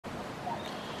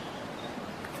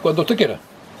Cuando usted quiera.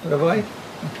 ¿Me voy?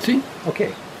 Sí.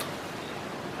 Okay.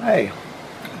 Hi.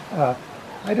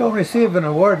 I don't receive an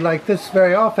award like this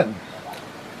very often.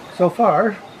 So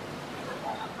far,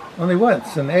 only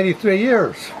once in 83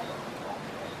 years.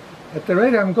 At the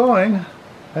rate I'm going,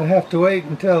 I'd have to wait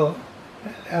until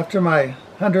after my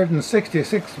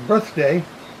 166th birthday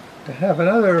to have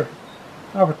another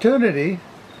opportunity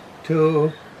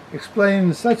to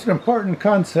explain such an important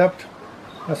concept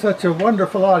to such a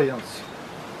wonderful audience.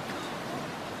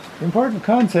 The important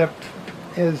concept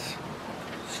is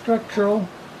structural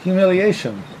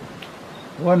humiliation.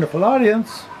 The wonderful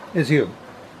audience is you.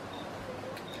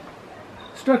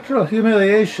 Structural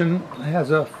humiliation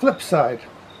has a flip side.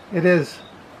 It is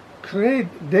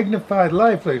create dignified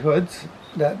livelihoods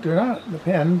that do not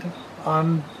depend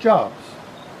on jobs.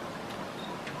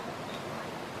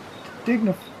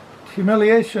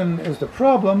 Humiliation is the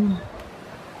problem.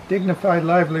 Dignified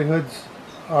livelihoods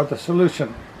are the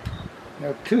solution.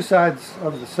 They're two sides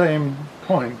of the same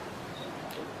coin.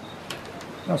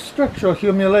 Now, structural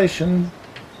humiliation,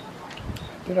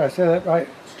 did I say that right?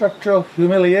 Structural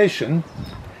humiliation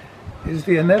is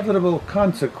the inevitable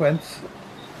consequence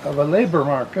of a labor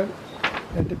market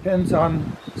that depends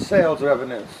on sales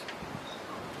revenues.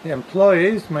 The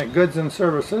employees make goods and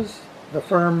services, the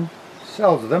firm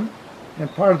sells them, and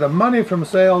part of the money from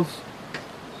sales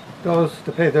goes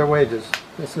to pay their wages.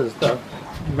 This is the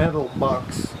mental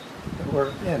box that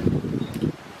we're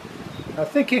in. Now,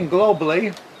 thinking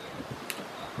globally,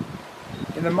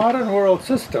 in the modern world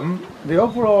system, the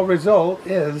overall result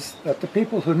is that the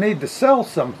people who need to sell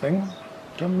something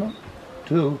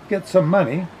to get some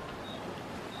money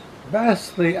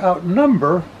vastly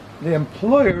outnumber the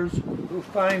employers who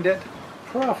find it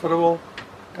profitable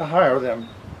to hire them.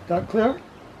 Is that clear?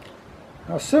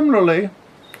 Now, similarly,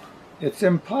 it's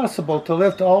impossible to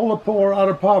lift all the poor out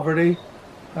of poverty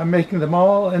by making them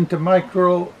all into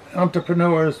micro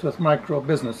entrepreneurs with micro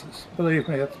businesses. Believe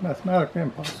me, it's mathematically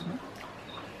impossible.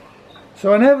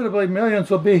 So inevitably,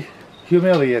 millions will be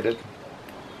humiliated.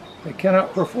 They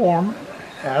cannot perform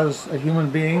as a human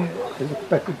being is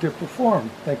expected to perform.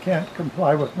 They can't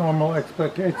comply with normal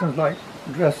expectations like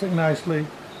dressing nicely,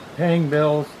 paying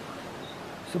bills,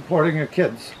 supporting your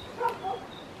kids.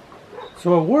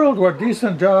 So a world where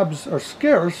decent jobs are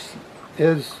scarce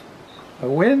is a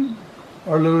win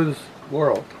or lose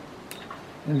world.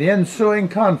 In the ensuing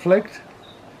conflict,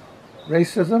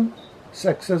 racism,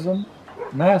 sexism,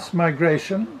 mass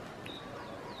migration,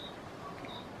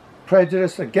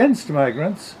 prejudice against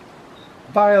migrants,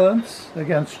 violence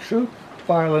against truth,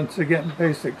 violence against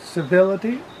basic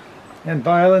civility, and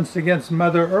violence against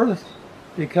Mother Earth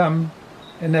become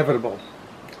inevitable.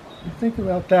 You think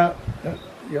about that,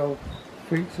 you'll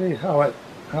see how it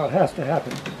has to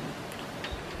happen.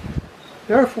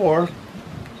 Therefore,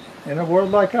 in a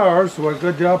world like ours, where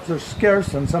good jobs are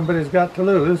scarce and somebody's got to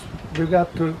lose, we've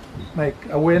got to make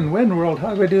a win-win world.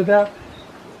 How do we do that?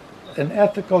 An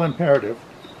ethical imperative.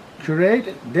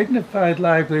 Create dignified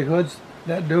livelihoods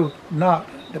that do not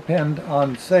depend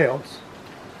on sales.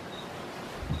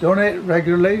 Donate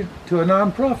regularly to a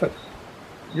nonprofit.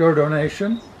 Your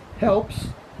donation helps,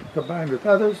 combined with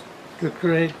others, to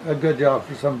create a good job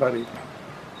for somebody.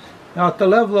 Now, at the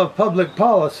level of public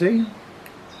policy,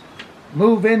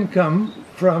 move income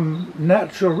from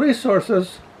natural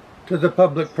resources to the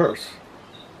public purse.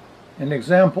 An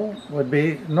example would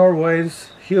be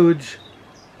Norway's huge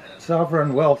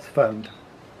sovereign wealth fund.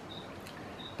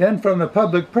 Then from the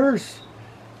public purse,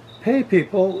 pay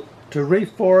people to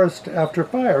reforest after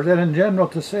fires, and in general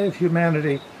to save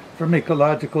humanity from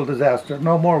ecological disaster.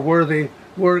 No more worthy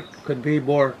work could be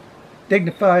more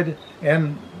dignified,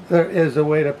 and there is a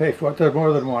way to pay for it. There's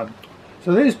more than one.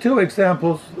 So these two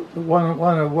examples,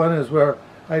 one is where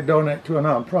I donate to a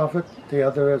nonprofit, the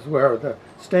other is where the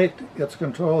state gets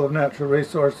control of natural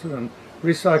resources and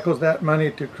recycles that money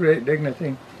to create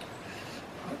dignity.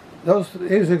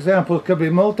 These examples could be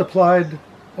multiplied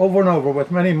over and over with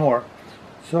many more.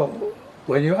 So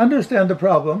when you understand the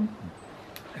problem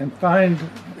and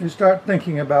you start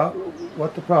thinking about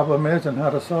what the problem is and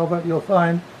how to solve it, you'll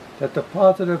find that the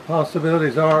positive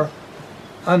possibilities are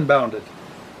unbounded.